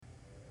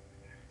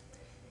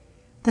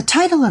The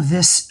title of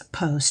this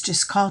post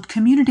is called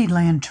Community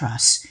Land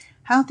Trusts: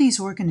 How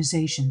These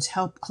Organizations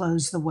Help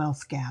Close the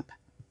Wealth Gap.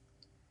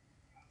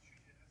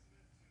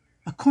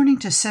 According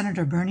to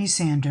Senator Bernie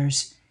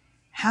Sanders,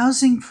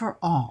 housing for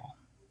all.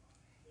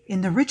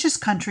 In the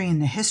richest country in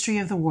the history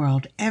of the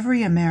world,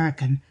 every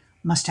American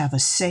must have a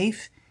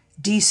safe,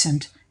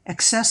 decent,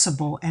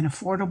 accessible, and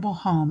affordable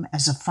home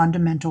as a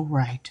fundamental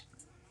right.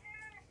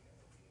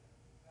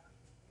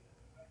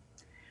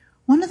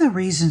 One of the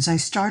reasons I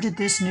started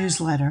this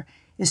newsletter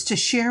is to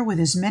share with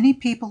as many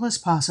people as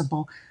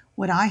possible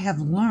what I have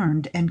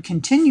learned and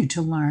continue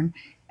to learn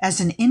as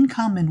an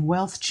income and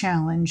wealth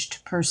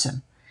challenged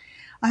person.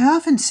 I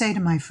often say to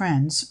my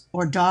friends,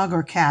 or dog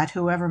or cat,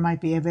 whoever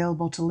might be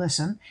available to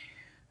listen,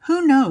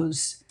 who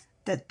knows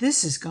that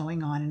this is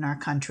going on in our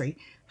country?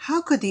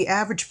 How could the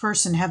average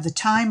person have the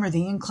time or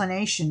the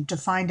inclination to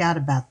find out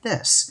about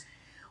this?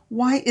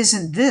 Why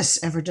isn't this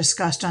ever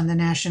discussed on the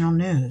national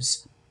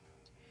news?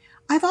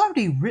 I've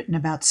already written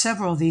about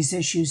several of these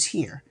issues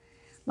here,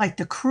 like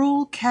the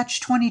cruel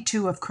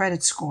catch-22 of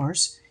credit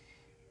scores,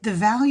 the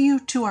value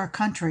to our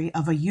country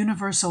of a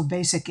universal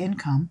basic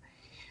income,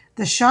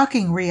 the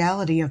shocking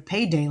reality of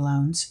payday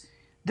loans,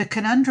 the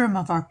conundrum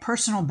of our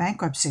personal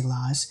bankruptcy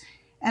laws,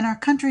 and our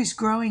country's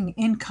growing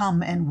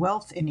income and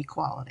wealth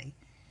inequality.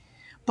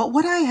 But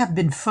what I have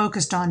been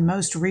focused on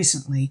most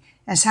recently,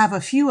 as have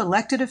a few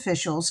elected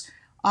officials,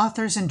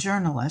 authors, and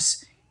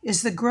journalists,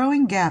 is the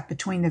growing gap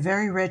between the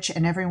very rich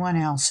and everyone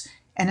else,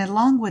 and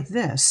along with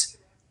this,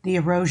 the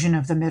erosion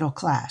of the middle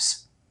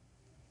class.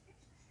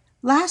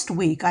 Last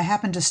week, I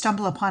happened to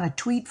stumble upon a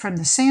tweet from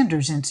the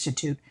Sanders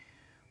Institute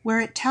where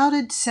it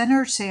touted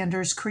Senator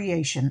Sanders'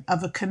 creation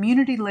of a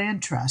community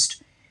land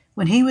trust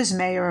when he was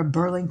mayor of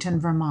Burlington,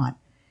 Vermont.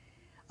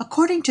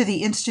 According to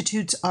the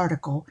Institute's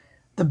article,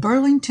 the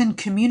Burlington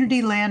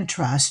Community Land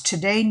Trust,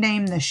 today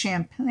named the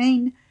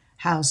Champlain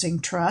Housing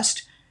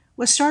Trust,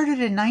 was started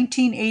in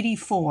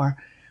 1984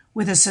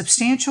 with a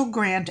substantial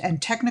grant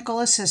and technical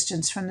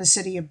assistance from the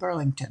city of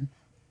Burlington.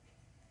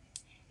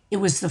 It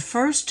was the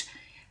first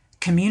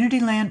community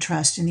land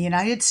trust in the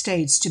United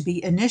States to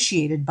be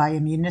initiated by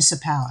a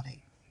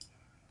municipality.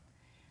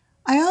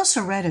 I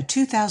also read a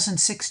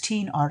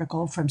 2016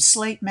 article from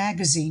Slate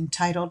magazine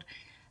titled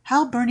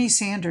How Bernie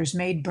Sanders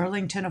Made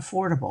Burlington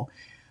Affordable,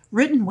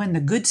 written when the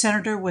good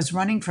senator was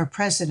running for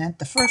president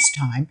the first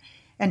time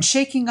and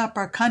shaking up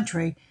our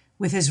country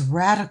with his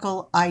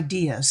radical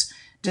ideas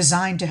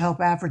designed to help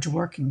average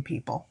working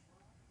people.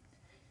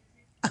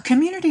 A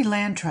community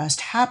land trust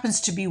happens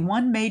to be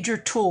one major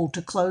tool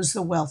to close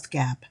the wealth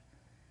gap.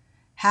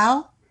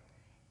 How?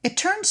 It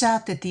turns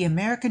out that the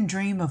American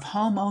dream of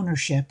home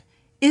ownership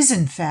is,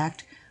 in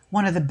fact,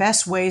 one of the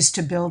best ways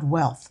to build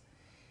wealth.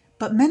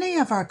 But many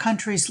of our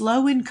country's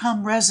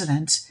low-income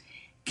residents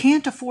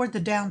can't afford the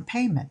down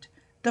payment,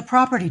 the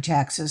property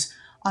taxes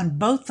on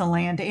both the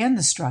land and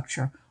the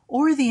structure,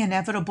 or the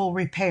inevitable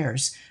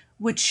repairs,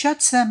 which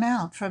shuts them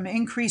out from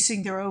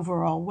increasing their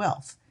overall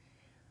wealth.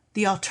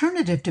 The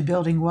alternative to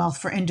building wealth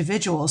for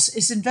individuals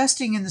is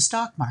investing in the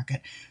stock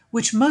market,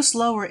 which most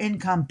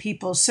lower-income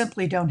people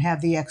simply don't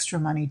have the extra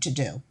money to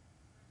do.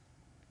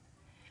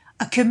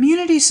 A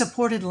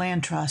community-supported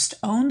land trust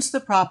owns the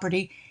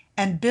property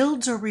and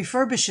builds or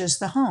refurbishes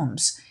the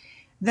homes,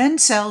 then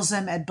sells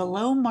them at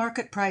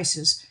below-market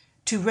prices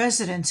to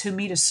residents who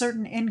meet a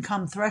certain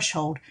income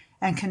threshold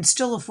and can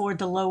still afford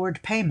the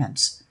lowered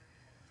payments.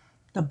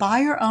 The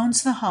buyer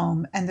owns the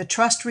home and the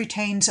trust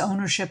retains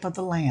ownership of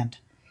the land.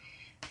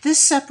 This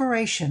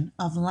separation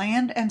of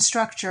land and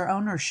structure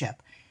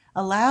ownership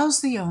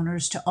allows the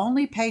owners to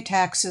only pay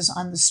taxes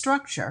on the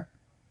structure,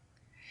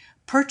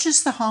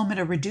 purchase the home at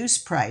a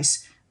reduced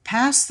price,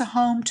 pass the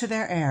home to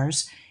their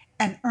heirs,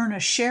 and earn a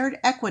shared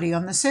equity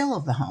on the sale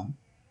of the home.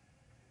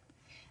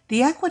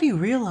 The equity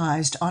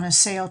realized on a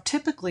sale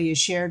typically is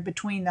shared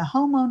between the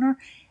homeowner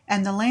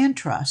and the land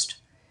trust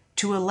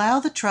to allow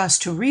the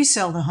trust to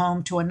resell the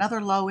home to another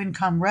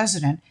low-income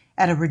resident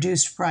at a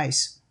reduced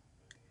price.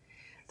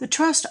 The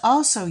trust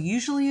also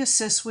usually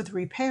assists with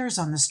repairs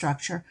on the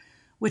structure,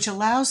 which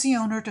allows the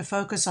owner to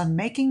focus on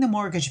making the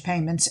mortgage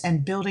payments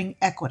and building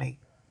equity.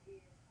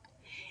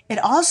 It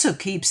also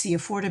keeps the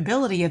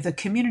affordability of the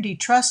community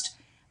trust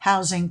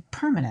housing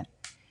permanent.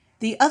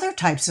 The other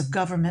types of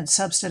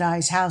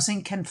government-subsidized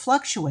housing can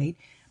fluctuate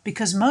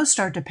because most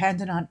are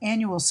dependent on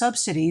annual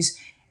subsidies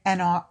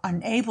and are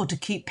unable to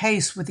keep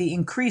pace with the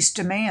increased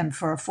demand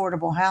for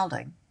affordable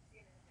housing.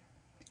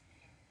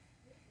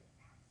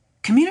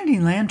 Community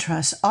land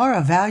trusts are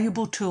a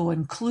valuable tool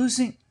in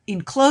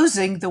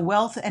closing the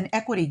wealth and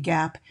equity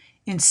gap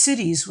in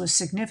cities with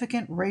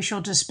significant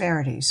racial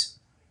disparities.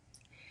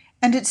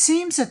 And it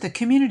seems that the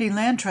community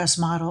land trust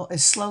model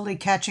is slowly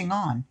catching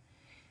on.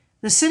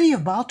 The city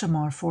of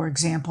Baltimore, for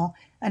example,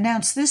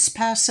 announced this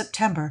past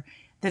September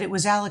that it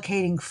was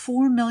allocating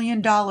 $4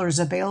 million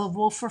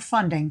available for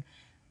funding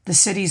the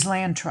city's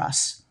land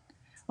trusts.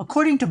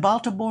 According to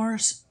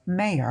Baltimore's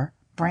mayor,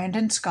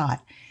 Brandon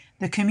Scott,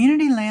 the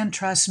community land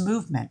trust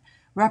movement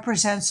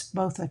represents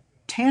both a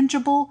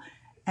tangible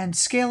and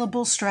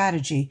scalable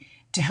strategy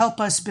to help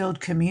us build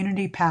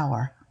community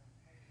power.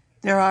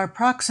 There are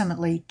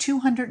approximately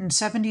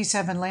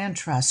 277 land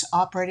trusts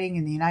operating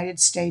in the United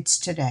States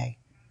today.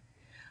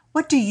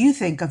 What do you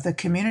think of the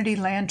community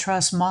land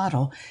trust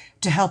model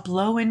to help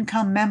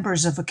low-income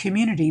members of a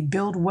community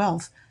build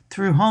wealth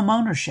through home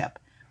ownership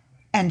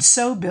and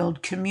so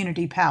build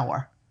community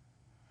power?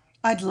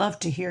 I'd love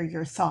to hear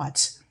your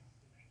thoughts.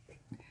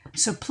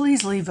 So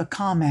please leave a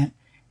comment.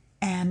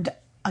 And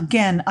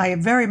again, I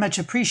very much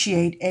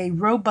appreciate a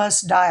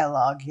robust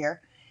dialogue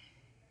here.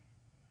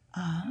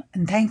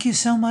 And thank you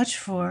so much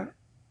for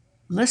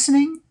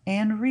listening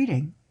and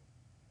reading.